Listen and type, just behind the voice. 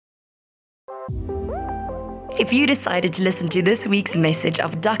If you decided to listen to this week's message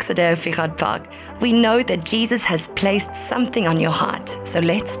of Doxa Park, we know that Jesus has placed something on your heart. So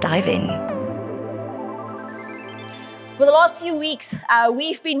let's dive in. For the last few weeks,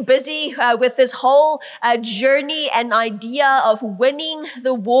 we've been busy with this whole journey and idea of winning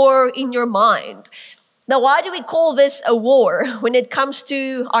the war in your mind. Now, why do we call this a war when it comes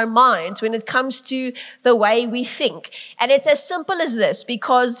to our minds, when it comes to the way we think? And it's as simple as this,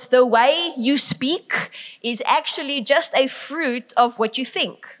 because the way you speak is actually just a fruit of what you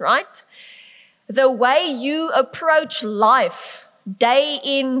think, right? The way you approach life, day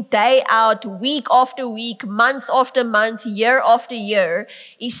in, day out, week after week, month after month, year after year,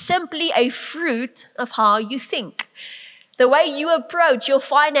 is simply a fruit of how you think. The way you approach your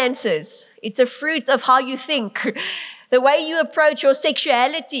finances, it's a fruit of how you think. The way you approach your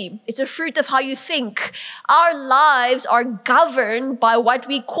sexuality, it's a fruit of how you think. Our lives are governed by what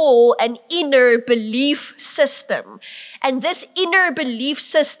we call an inner belief system. And this inner belief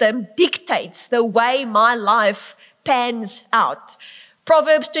system dictates the way my life pans out.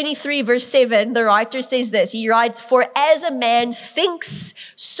 Proverbs 23 verse 7, the writer says this. He writes, "For as a man thinks,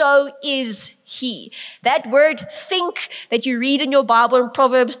 so is he." That word think that you read in your Bible in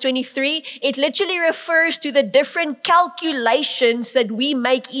Proverbs 23, it literally refers to the different calculations that we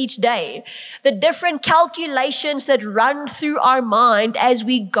make each day. The different calculations that run through our mind as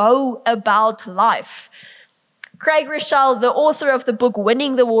we go about life. Craig Rochelle, the author of the book,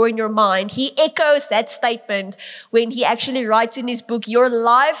 Winning the War in Your Mind, he echoes that statement when he actually writes in his book, your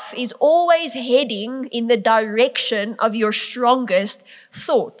life is always heading in the direction of your strongest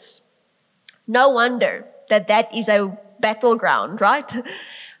thoughts. No wonder that is a battleground, right?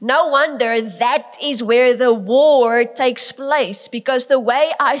 No wonder that is where the war takes place, because the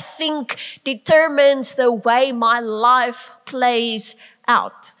way I think determines the way my life plays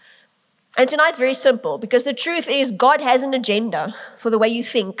out. And tonight's very simple, because the truth is God has an agenda for the way you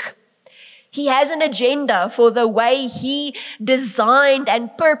think. He has an agenda for the way He designed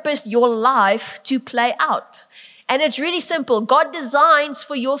and purposed your life to play out. And it's really simple. God designs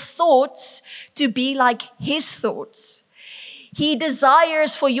for your thoughts to be like His thoughts. He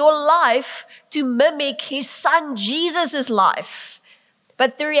desires for your life to mimic His Son Jesus' life.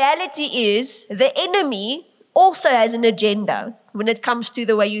 But the reality is the enemy also has an agenda when it comes to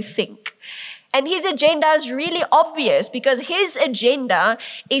the way you think. And his agenda is really obvious, because his agenda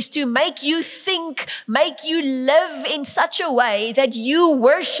is to make you think, make you live in such a way that you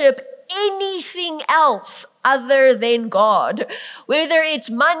worship anything else other than God. Whether it's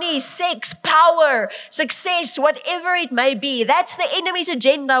money, sex, power, success, whatever it may be, that's the enemy's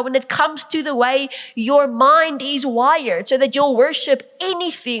agenda when it comes to the way your mind is wired, so that you'll worship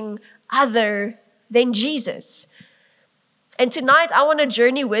anything other than Jesus. And tonight, I want to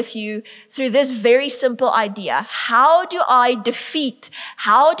journey with you through this very simple idea. How do I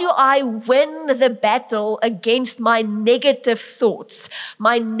win the battle against my negative thoughts,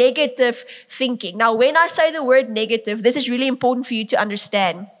 my negative thinking? Now, when I say the word negative, this is really important for you to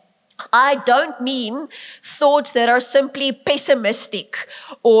understand. I don't mean thoughts that are simply pessimistic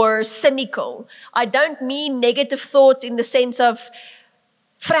or cynical. I don't mean negative thoughts in the sense of,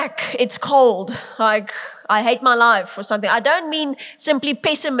 frack, it's cold, like I hate my life or something. I don't mean simply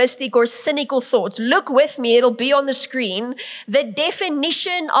pessimistic or cynical thoughts. Look with me, it'll be on the screen. The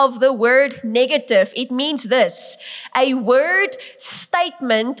definition of the word negative, it means this: a word,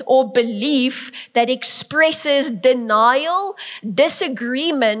 statement, or belief that expresses denial,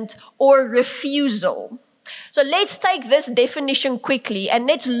 disagreement, or refusal. So let's take this definition quickly and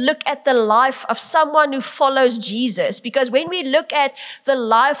let's look at the life of someone who follows Jesus. Because when we look at the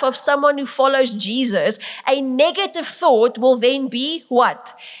life of someone who follows Jesus, a negative thought will then be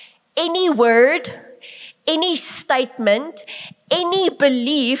what? Any word, any statement, any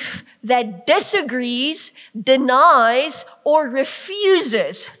belief that disagrees, denies, or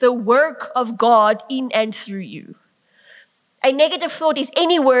refuses the work of God in and through you. A negative thought is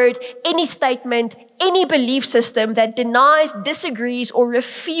any word, any statement, any belief system that denies, disagrees, or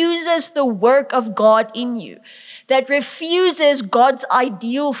refuses the work of God in you, that refuses God's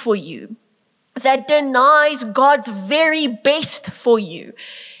ideal for you, that denies God's very best for you.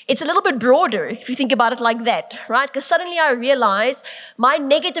 It's a little bit broader if you think about it like that, right? Because suddenly I realize my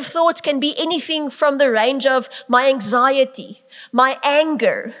negative thoughts can be anything from the range of my anxiety, my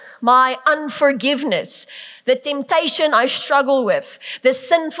anger, my unforgiveness, the temptation I struggle with, the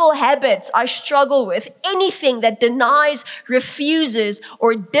sinful habits I struggle with, anything that denies, refuses,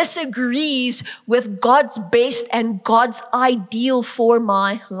 or disagrees with God's best and God's ideal for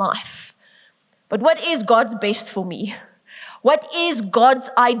my life. But what is God's best for me? What is God's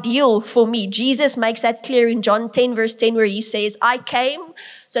ideal for me? Jesus makes that clear in John 10 verse 10 where he says, I came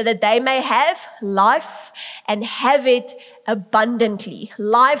so that they may have life and have it abundantly.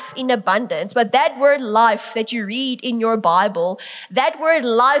 Life in abundance. But that word life that you read in your Bible, that word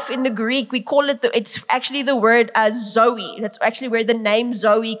life in the Greek, we call it, it's actually the word Zoe. That's actually where the name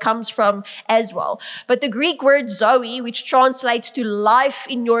Zoe comes from as well. But the Greek word Zoe, which translates to life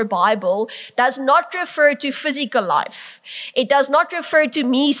in your Bible, does not refer to physical life. It does not refer to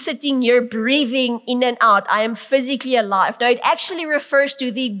me sitting here breathing in and out. I am physically alive. No, it actually refers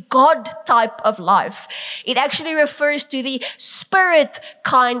to the God type of life. It actually refers to the spirit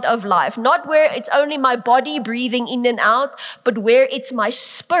kind of life. Not where it's only my body breathing in and out, but where it's my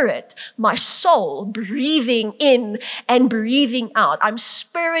spirit, my soul breathing in and breathing out. I'm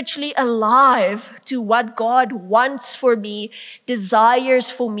spiritually alive to what God wants for me, desires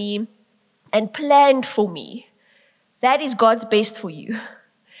for me, and planned for me. That is God's best for you.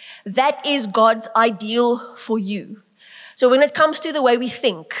 That is God's ideal for you. So when it comes to the way we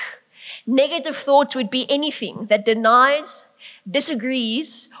think, negative thoughts would be anything that denies,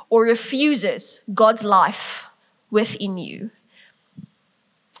 disagrees, or refuses God's life within you.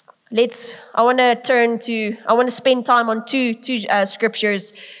 I want to spend time on two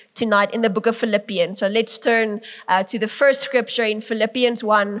scriptures tonight in the book of Philippians. So let's turn to the first scripture in Philippians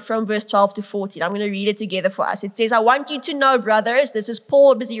 1 from verse 12 to 14. I'm going to read it together for us. It says, I want you to know, brothers, this is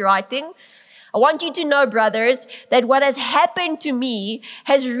Paul busy writing, I want you to know, brothers, that what has happened to me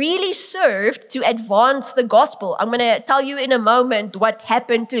has really served to advance the gospel. I'm going to tell you in a moment what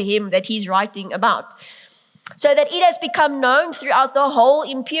happened to him that he's writing about. So that it has become known throughout the whole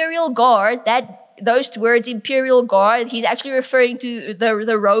imperial guard, that those words, imperial guard, he's actually referring to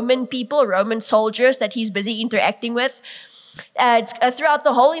the Roman people, Roman soldiers that he's busy interacting with. Throughout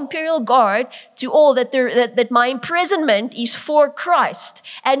the whole imperial guard, to all that my imprisonment is for Christ.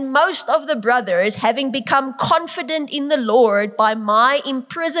 And most of the brothers, having become confident in the Lord by my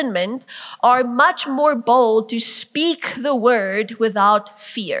imprisonment, are much more bold to speak the word without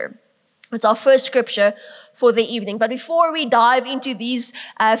fear. It's our first scripture for the evening. But before we dive into these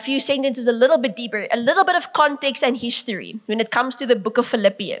few sentences a little bit deeper, a little bit of context and history when it comes to the book of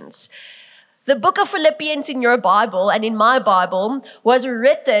Philippians. The book of Philippians in your Bible and in my Bible was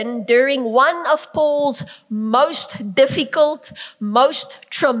written during one of Paul's most difficult, most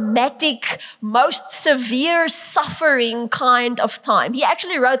traumatic, most severe suffering kind of time. He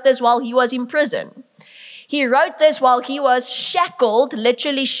actually wrote this while he was in prison. He wrote this while he was shackled,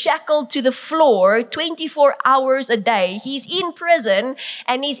 literally shackled to the floor 24 hours a day. He's in prison,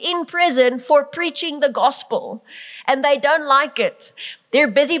 and he's in prison for preaching the gospel. And they don't like it. They're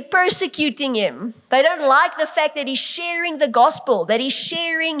busy persecuting him. They don't like the fact that he's sharing the gospel, that he's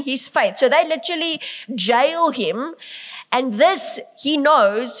sharing his faith. So they literally jail him. And this, he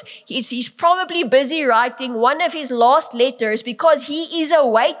knows, he's probably busy writing one of his last letters because he is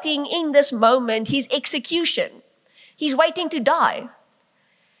awaiting in this moment his execution. He's waiting to die.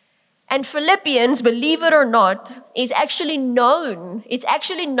 And Philippians, believe it or not, is actually known. It's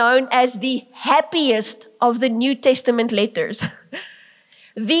actually known as the happiest of the New Testament letters.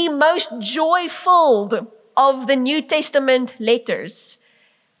 The most joy-filled of the New Testament letters.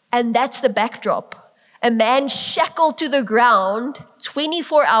 And that's the backdrop. A man shackled to the ground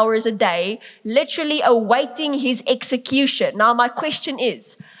 24 hours a day, literally awaiting his execution. Now, my question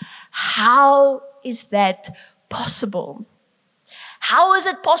is, how is that possible? How is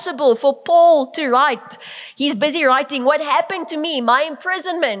it possible for Paul to write? He's busy writing, what happened to me, my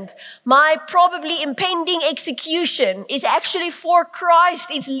imprisonment, my probably impending execution is actually for Christ.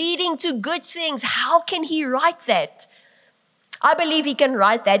 It's leading to good things. How can he write that? I believe he can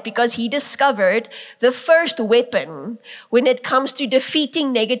write that because he discovered the first weapon when it comes to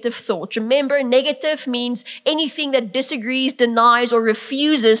defeating negative thoughts. Remember, negative means anything that disagrees, denies, or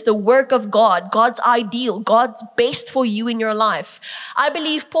refuses the work of God, God's ideal, God's best for you in your life. I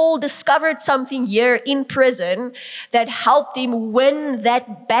believe Paul discovered something here in prison that helped him win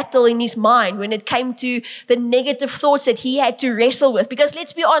that battle in his mind when it came to the negative thoughts that he had to wrestle with. Because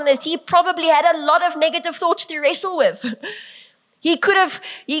let's be honest, he probably had a lot of negative thoughts to wrestle with. He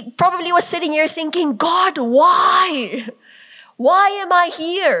probably was sitting here thinking, God, why? Why am I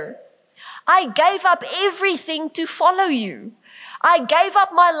here? I gave up everything to follow you. I gave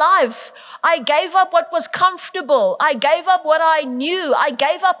up my life. I gave up what was comfortable. I gave up what I knew. I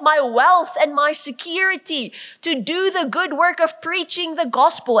gave up my wealth and my security to do the good work of preaching the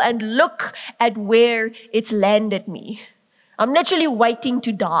gospel, and look at where it's landed me. I'm literally waiting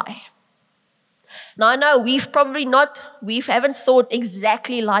to die. Now I know we haven't thought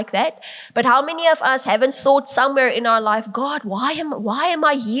exactly like that, but how many of us haven't thought somewhere in our life, God, why am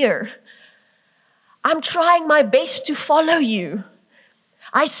I here? I'm trying my best to follow you.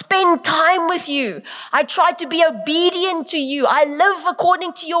 I spend time with you. I try to be obedient to you. I live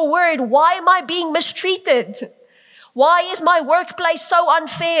according to your word. Why am I being mistreated? Why is my workplace so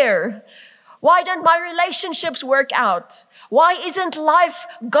unfair? Why don't my relationships work out? Why isn't life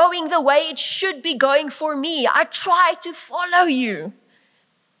going the way it should be going for me? I try to follow you.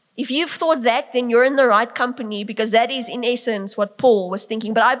 If you've thought that, then you're in the right company, because that is in essence what Paul was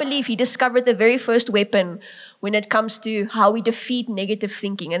thinking. But I believe he discovered the very first weapon when it comes to how we defeat negative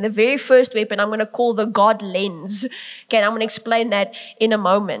thinking. And the very first weapon I'm going to call the God lens. Okay, I'm going to explain that in a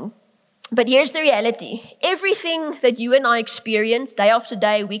moment. But here's the reality. Everything that you and I experience day after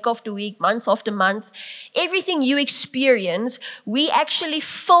day, week after week, month after month, everything you experience, we actually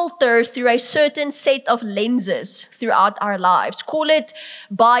filter through a certain set of lenses throughout our lives. Call it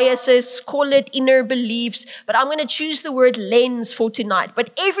biases, call it inner beliefs, but I'm going to choose the word lens for tonight.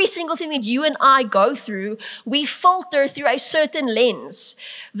 But every single thing that you and I go through, we filter through a certain lens.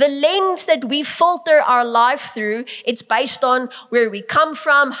 The lens that we filter our life through, it's based on where we come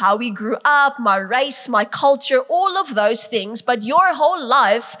from, how we grew up, my race, my culture, all of those things. But your whole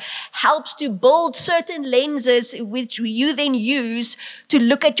life helps to build certain lenses which you then use to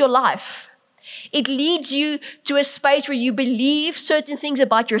look at your life. It leads you to a space where you believe certain things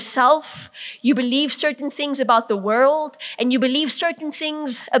about yourself, you believe certain things about the world, and you believe certain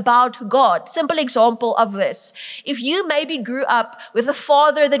things about God. Simple example of this. If you maybe grew up with a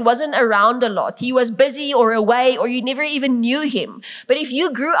father that wasn't around a lot, he was busy or away, or you never even knew him. But if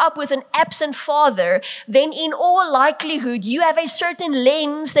you grew up with an absent father, then in all likelihood, you have a certain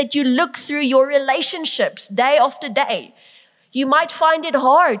lens that you look through your relationships day after day. You might find it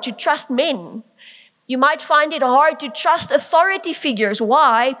hard to trust men. You might find it hard to trust authority figures.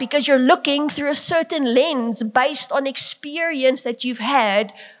 Why? Because you're looking through a certain lens based on experience that you've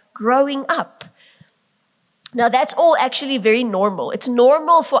had growing up. Now, that's all actually very normal. It's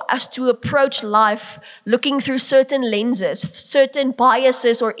normal for us to approach life looking through certain lenses, certain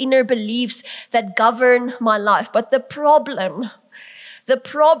biases or inner beliefs that govern my life. But the problem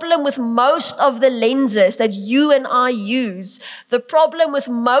with most of the lenses that you and I use, the problem with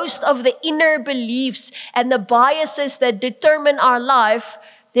most of the inner beliefs and the biases that determine our life,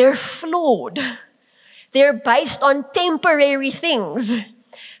 they're flawed. They're based on temporary things.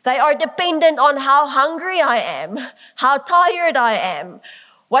 They are dependent on how hungry I am, how tired I am,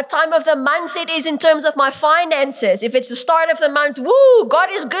 what time of the month it is in terms of my finances. If it's the start of the month, woo, God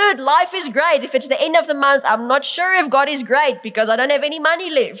is good, life is great. If it's the end of the month, I'm not sure if God is great because I don't have any money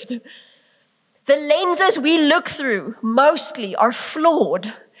left. The lenses we look through mostly are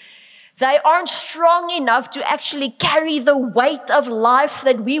flawed. They aren't strong enough to actually carry the weight of life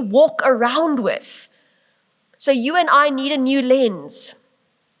that we walk around with. So you and I need a new lens.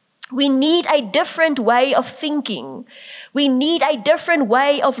 We need a different way of thinking. We need a different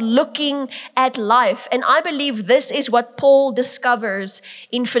way of looking at life. And I believe this is what Paul discovers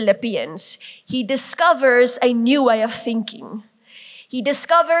in Philippians. He discovers a new way of thinking. He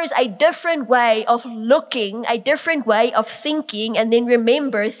discovers a different way of looking, a different way of thinking. And then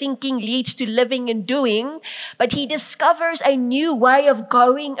remember, thinking leads to living and doing. But he discovers a new way of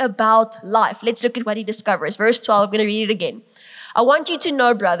going about life. Let's look at what he discovers. Verse 12, I'm going to read it again. I want you to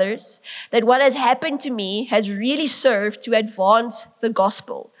know, brothers, that what has happened to me has really served to advance the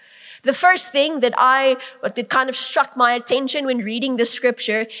gospel. The first thing that kind of struck my attention when reading the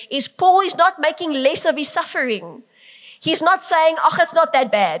scripture is Paul is not making less of his suffering. He's not saying, oh, it's not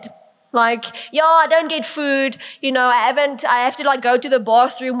that bad. Like, yeah, I don't get food. I have to go to the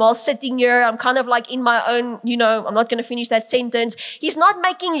bathroom while sitting here. I'm kind of in my own, I'm not going to finish that sentence. He's not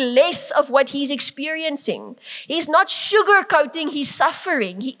making less of what he's experiencing. He's not sugarcoating his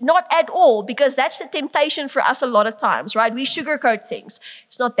suffering. Not at all, because that's the temptation for us a lot of times, right? We sugarcoat things.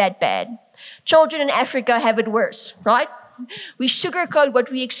 It's not that bad. Children in Africa have it worse, right? We sugarcoat what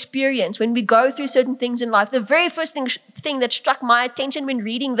we experience when we go through certain things in life. The very first thing that struck my attention when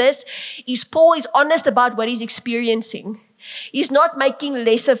reading this is Paul is honest about what he's experiencing. He's not making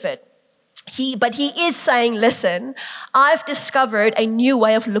less of it. But he is saying, listen, I've discovered a new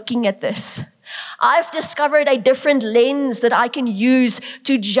way of looking at this. I've discovered a different lens that I can use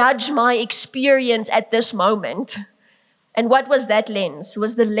to judge my experience at this moment. And what was that lens? It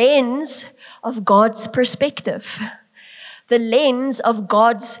was the lens of God's perspective. The lens of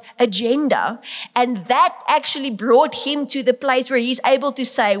God's agenda. And that actually brought him to the place where he's able to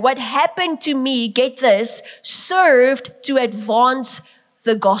say, what happened to me, get this, served to advance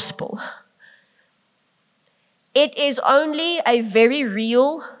the gospel. It is only a very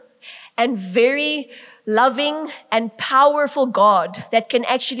real and very loving and powerful God that can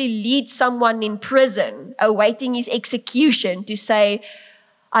actually lead someone in prison awaiting his execution to say,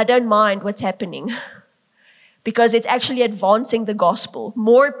 I don't mind what's happening, because it's actually advancing the gospel.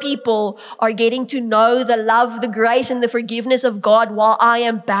 More people are getting to know the love, the grace, and the forgiveness of God while I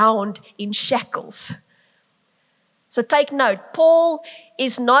am bound in shackles. So take note, Paul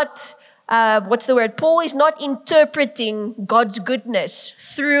is not Paul is not interpreting God's goodness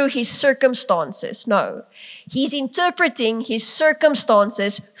through his circumstances. No, he's interpreting his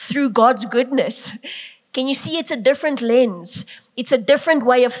circumstances through God's goodness. Can you see it's a different lens? It's a different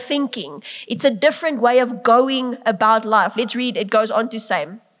way of thinking. It's a different way of going about life. Let's read. It goes on to say,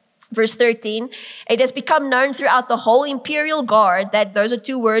 verse 13, it has become known throughout the whole imperial guard that those are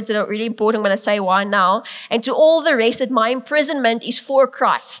two words that are really important. I'm going to say why now. And to all the rest that my imprisonment is for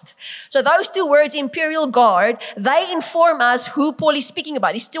Christ. So those two words, imperial guard, they inform us who Paul is speaking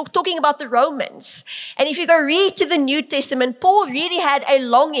about. He's still talking about the Romans. And if you go read to the New Testament, Paul really had a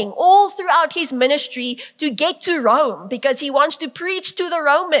longing all throughout his ministry to get to Rome because he wants to preach to the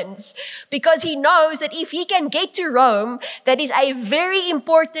Romans. Because he knows that if he can get to Rome, that is a very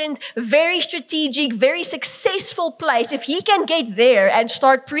important, very strategic, very successful place. If he can get there and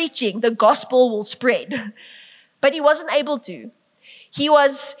start preaching, the gospel will spread. But he wasn't able to. He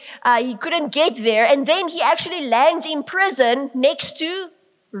couldn't get there. And then he actually lands in prison next to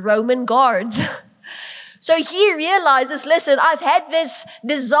Roman guards. So he realizes, listen, I've had this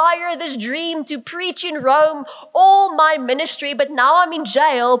desire, this dream to preach in Rome all my ministry, but now I'm in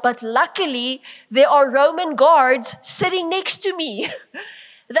jail. But luckily, there are Roman guards sitting next to me.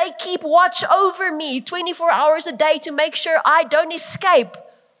 They keep watch over me 24 hours a day to make sure I don't escape.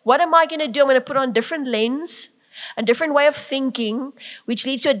 What am I going to do? I'm going to put on a different lens, a different way of thinking, which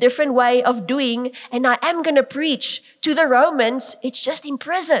leads to a different way of doing. And I am going to preach to the Romans. It's just in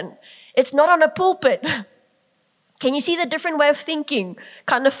prison. It's not on a pulpit. Can you see the different way of thinking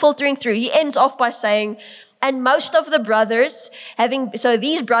kind of filtering through? He ends off by saying, and most of the brothers,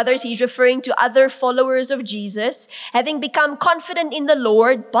 these brothers, he's referring to other followers of Jesus, having become confident in the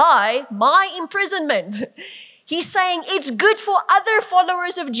Lord by my imprisonment. He's saying it's good for other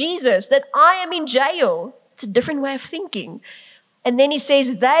followers of Jesus that I am in jail. It's a different way of thinking. And then he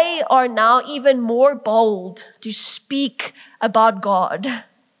says they are now even more bold to speak about God.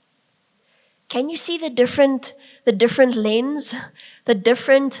 Can you see the different lens, the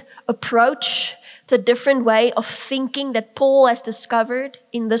different approach, the different way of thinking that Paul has discovered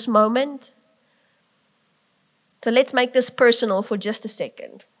in this moment? So let's make this personal for just a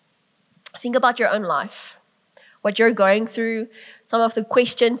second. Think about your own life, what you're going through, some of the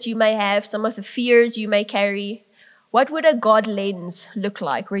questions you may have, some of the fears you may carry. What would a God lens look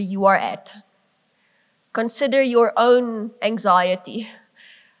like where you are at? Consider your own anxiety.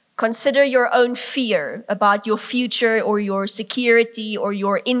 Consider your own fear about your future or your security or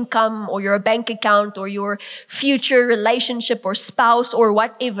your income or your bank account or your future relationship or spouse or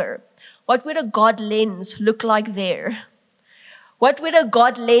whatever. What would a God lens look like there? What would a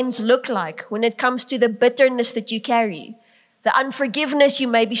God lens look like when it comes to the bitterness that you carry, the unforgiveness you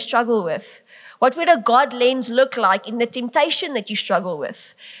maybe struggle with? What would a God lens look like in the temptation that you struggle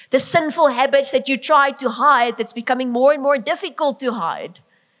with, the sinful habits that you try to hide that's becoming more and more difficult to hide?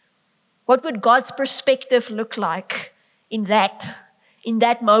 What would God's perspective look like in that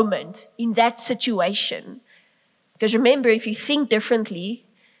moment, in that situation? Because remember, if you think differently,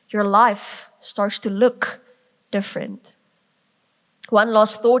 your life starts to look different. One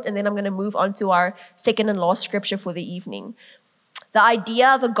last thought, and then I'm going to move on to our second and last scripture for the evening. The idea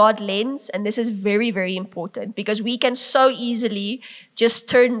of a God lens, and this is very, very important because we can so easily just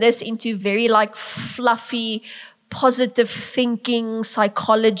turn this into very fluffy, positive thinking,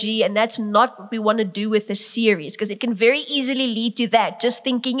 psychology, and that's not what we want to do with this series because it can very easily lead to that. Just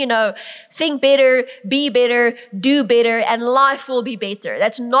thinking, think better, be better, do better, and life will be better.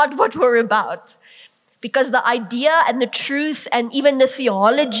 That's not what we're about. Because the idea and the truth and even the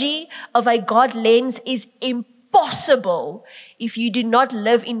theology of a God lens is impossible if you do not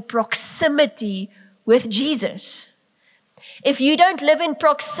live in proximity with Jesus. If you don't live in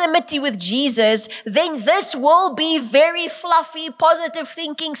proximity with Jesus, then this will be very fluffy, positive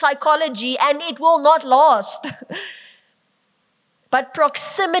thinking psychology, and it will not last. But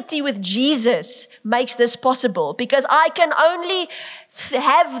proximity with Jesus makes this possible because I can only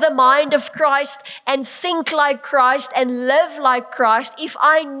have the mind of Christ and think like Christ and live like Christ if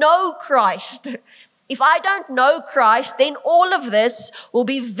I know Christ. If I don't know Christ, then all of this will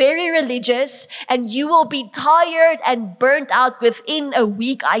be very religious and you will be tired and burnt out within a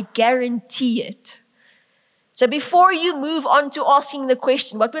week. I guarantee it. So before you move on to asking the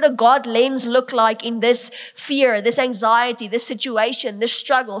question, what would a God lens look like in this fear, this anxiety, this situation, this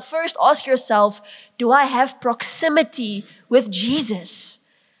struggle? First, ask yourself, do I have proximity with Jesus?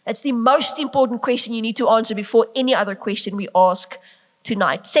 That's the most important question you need to answer before any other question we ask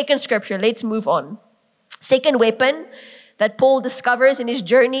tonight. Second scripture, let's move on. Second weapon that Paul discovers in his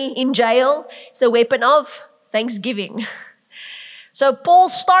journey in jail is the weapon of thanksgiving. So Paul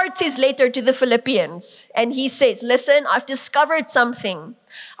starts his letter to the Philippians and he says, listen, I've discovered something.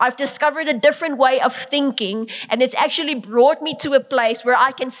 I've discovered a different way of thinking, and it's actually brought me to a place where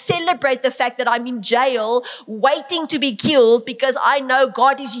I can celebrate the fact that I'm in jail waiting to be killed because I know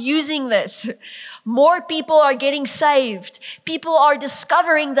God is using this. More people are getting saved. People are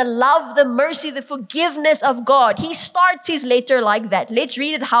discovering the love, the mercy, the forgiveness of God. He starts his letter like that. Let's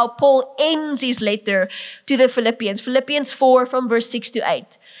read it how Paul ends his letter to the Philippians. Philippians 4 from verse 6 to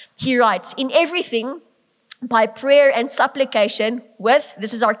 8. He writes, in everything, by prayer and supplication with,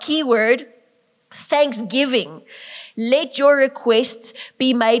 this is our key word, thanksgiving. Let your requests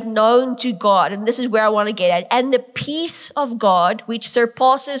be made known to God. And this is where I want to get at. And the peace of God, which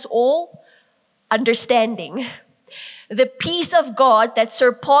surpasses all understanding. The peace of God that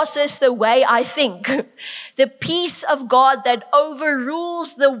surpasses the way I think. The peace of God that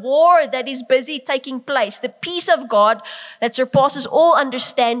overrules the war that is busy taking place. The peace of God that surpasses all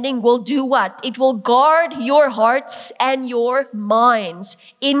understanding will do what? It will guard your hearts and your minds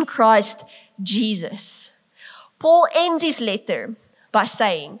in Christ Jesus. Paul ends his letter by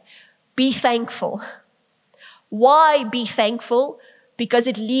saying, be thankful. Why be thankful? Because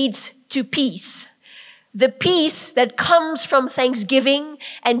it leads to peace. The peace that comes from thanksgiving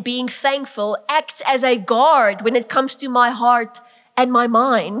and being thankful acts as a guard when it comes to my heart and my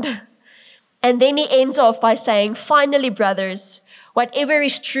mind. And then he ends off by saying, finally, brothers, whatever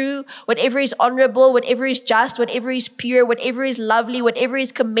is true, whatever is honorable, whatever is just, whatever is pure, whatever is lovely, whatever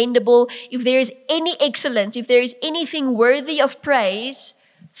is commendable, if there is any excellence, if there is anything worthy of praise,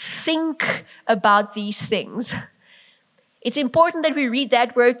 think about these things. It's important that we read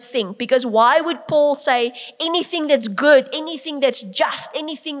that word think, because why would Paul say anything that's good, anything that's just,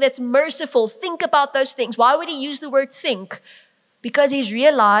 anything that's merciful, think about those things? Why would he use the word think? Because he's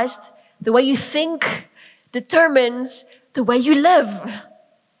realized the way you think determines the way you live.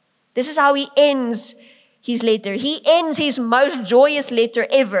 This is how he ends his letter. He ends his most joyous letter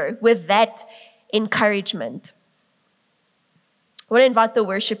ever with that encouragement. I want to invite the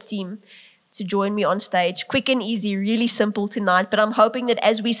worship team to join me on stage. Quick and easy, really simple tonight, but I'm hoping that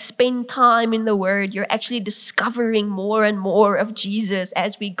as we spend time in the Word, you're actually discovering more and more of Jesus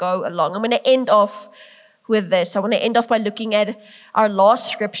as we go along. I'm going to end off with this. I want to end off by looking at our last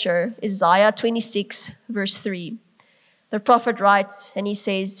scripture, Isaiah 26, verse 3. The prophet writes, and he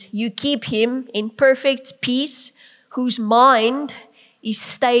says, you keep him in perfect peace, whose mind is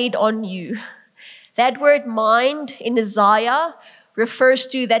stayed on you. That word mind in Isaiah refers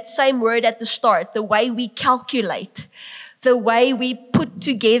to that same word at the start, the way we calculate, the way we put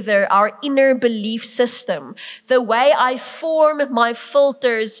together our inner belief system, the way I form my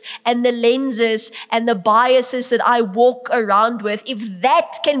filters and the lenses and the biases that I walk around with. If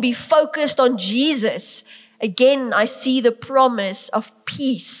that can be focused on Jesus, again, I see the promise of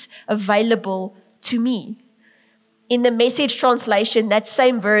peace available to me. In the Message translation, that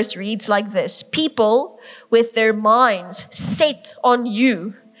same verse reads like this: people with their minds set on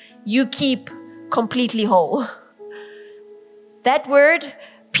you, you keep completely whole. That word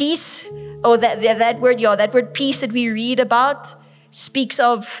peace, or that word peace that we read about speaks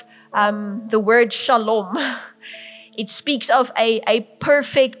of the word shalom. It speaks of a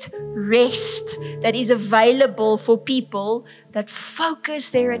perfect rest that is available for people that focus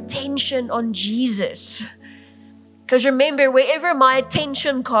their attention on Jesus. Because remember, wherever my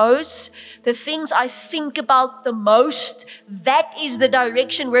attention goes, the things I think about the most, that is the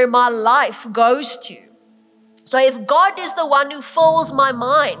direction where my life goes to. So if God is the one who fills my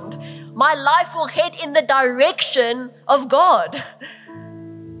mind, my life will head in the direction of God.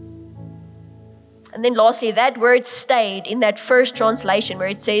 And then lastly, that word stayed in that first translation where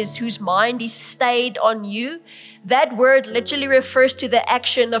it says, whose mind is stayed on you. That word literally refers to the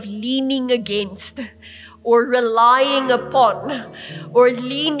action of leaning against, or relying upon, or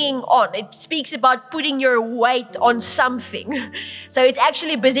leaning on. It speaks about putting your weight on something. So it's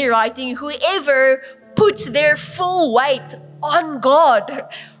actually busy writing, whoever puts their full weight on God,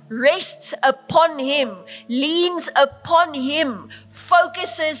 rests upon Him, leans upon Him,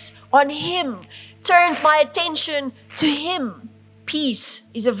 focuses on Him, turns my attention to Him, peace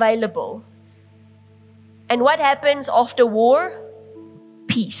is available. And what happens after war?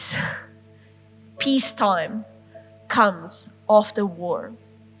 Peace. Peacetime. comes after war.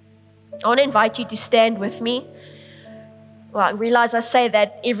 I want to invite you to stand with me. Well, I realize I say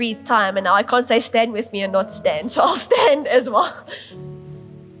that every time, and now I can't say stand with me and not stand, so I'll stand as well.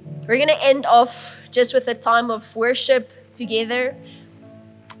 We're going to end off just with a time of worship together.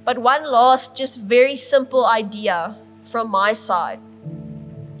 But one last, just very simple idea from my side.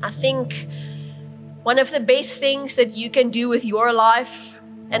 I think one of the best things that you can do with your life,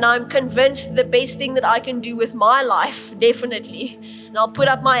 and I'm convinced the best thing that I can do with my life, definitely, and I'll put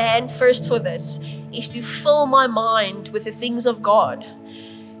up my hand first for this, is to fill my mind with the things of God.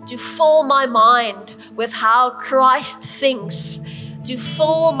 To fill my mind with how Christ thinks. To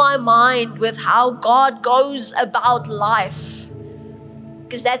fill my mind with how God goes about life.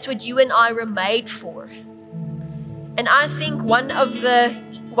 Because that's what you and I were made for. And I think one of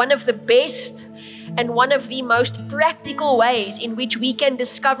the best and one of the most practical ways in which we can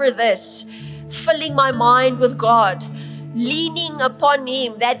discover this, filling my mind with God, leaning upon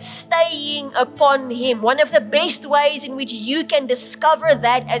Him, that's staying upon Him. One of the best ways in which you can discover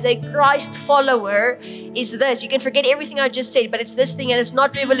that as a Christ follower is this. You can forget everything I just said, but it's this thing, and it's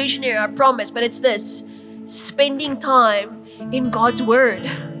not revolutionary, I promise, but it's this. Spending time in God's Word.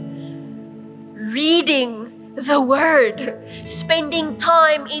 Reading the Word, spending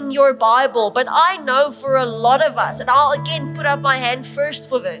time in your Bible. But I know for a lot of us, and I'll again put up my hand first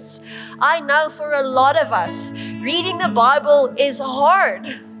for this, I know for a lot of us, reading the Bible is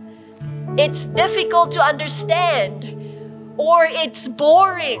hard. It's difficult to understand, or it's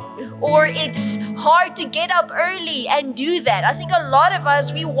boring, or it's hard to get up early and do that. I think a lot of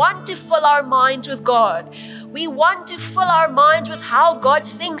us, we want to fill our minds with God. We want to fill our minds with how God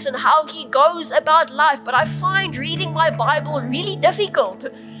thinks and how He goes about life. But I find reading my Bible really difficult.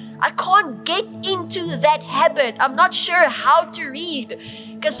 I can't get into that habit. I'm not sure how to read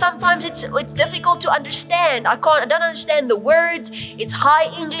because sometimes it's difficult to understand. I don't understand the words. It's high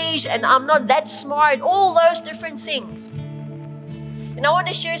English and I'm not that smart. All those different things. And I want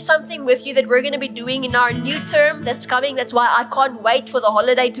to share something with you that we're going to be doing in our new term that's coming. That's why I can't wait for the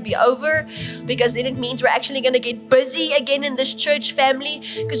holiday to be over, because then it means we're actually going to get busy again in this church family,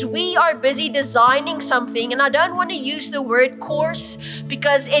 because we are busy designing something. And I don't want to use the word course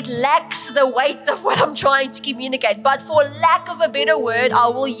because it lacks the weight of what I'm trying to communicate. But for lack of a better word, I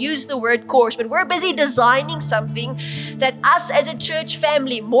will use the word course. But we're busy designing something that us as a church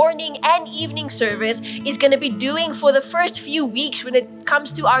family, morning and evening service, is going to be doing for the first few weeks when it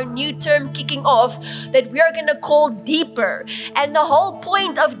comes to our new term kicking off, that we are going to call Deeper. And the whole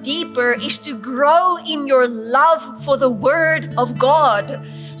point of Deeper is to grow in your love for the Word of God.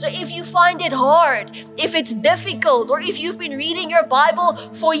 So if you find it hard, if it's difficult, or if you've been reading your Bible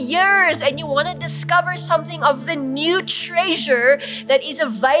for years and you want to discover something of the new treasure that is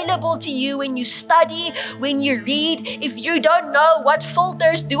available to you when you study, when you read, if you don't know what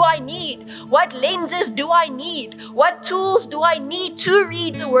filters do I need, what lenses do I need, what tools do I need to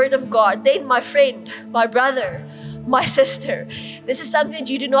read the Word of God, then my friend, my brother, my sister, this is something that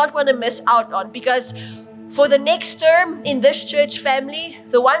you do not want to miss out on, because for the next term in this church family,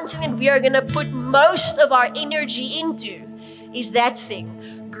 the one thing that we are going to put most of our energy into is that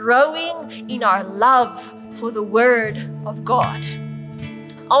thing, growing in our love for the Word of God.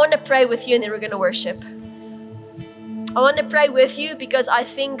 I want to pray with you and then we're going to worship. I want to pray with you because I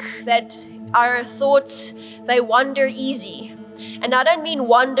think that our thoughts, they wander easy. And I don't mean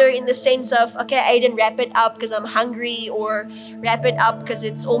wander in the sense of, okay, Aden, wrap it up because I'm hungry, or wrap it up because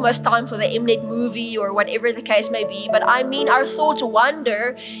it's almost time for the Mnet movie, or whatever the case may be. But I mean our thoughts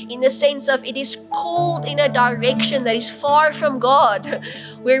wander in the sense of it is pulled in a direction that is far from God,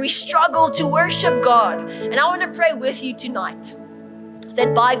 where we struggle to worship God. And I want to pray with you tonight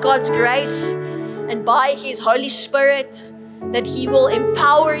that by God's grace and by His Holy Spirit, that He will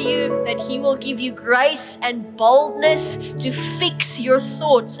empower you, that He will give you grace and boldness to fix your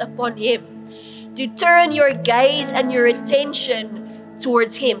thoughts upon Him, to turn your gaze and your attention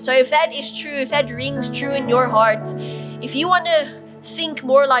towards Him. So if that is true, if that rings true in your heart, if you want to think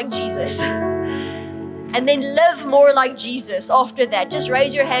more like Jesus and then live more like Jesus after that, just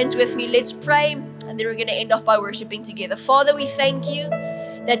raise your hands with me. Let's pray, and then we're going to end off by worshiping together. Father, we thank you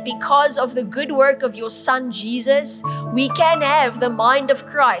that because of the good work of your Son, Jesus, we can have the mind of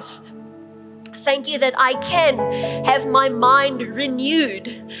Christ. Thank you that I can have my mind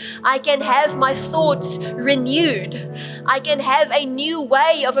renewed. I can have my thoughts renewed. I can have a new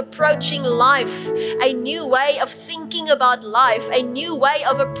way of approaching life, a new way of thinking about life, a new way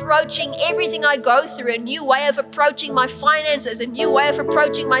of approaching everything I go through, a new way of approaching my finances, a new way of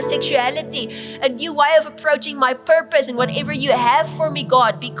approaching my sexuality, a new way of approaching my purpose and whatever you have for me,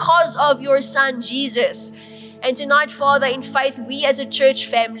 God, because of your Son, Jesus. And tonight, Father, in faith, we as a church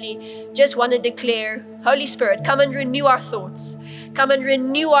family just want to declare, Holy Spirit, come and renew our thoughts. Come and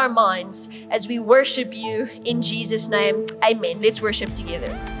renew our minds as we worship you in Jesus' name. Amen. Let's worship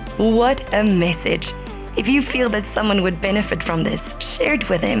together. What a message. If you feel that someone would benefit from this, share it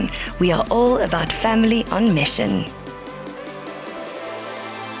with them. We are all about family on mission.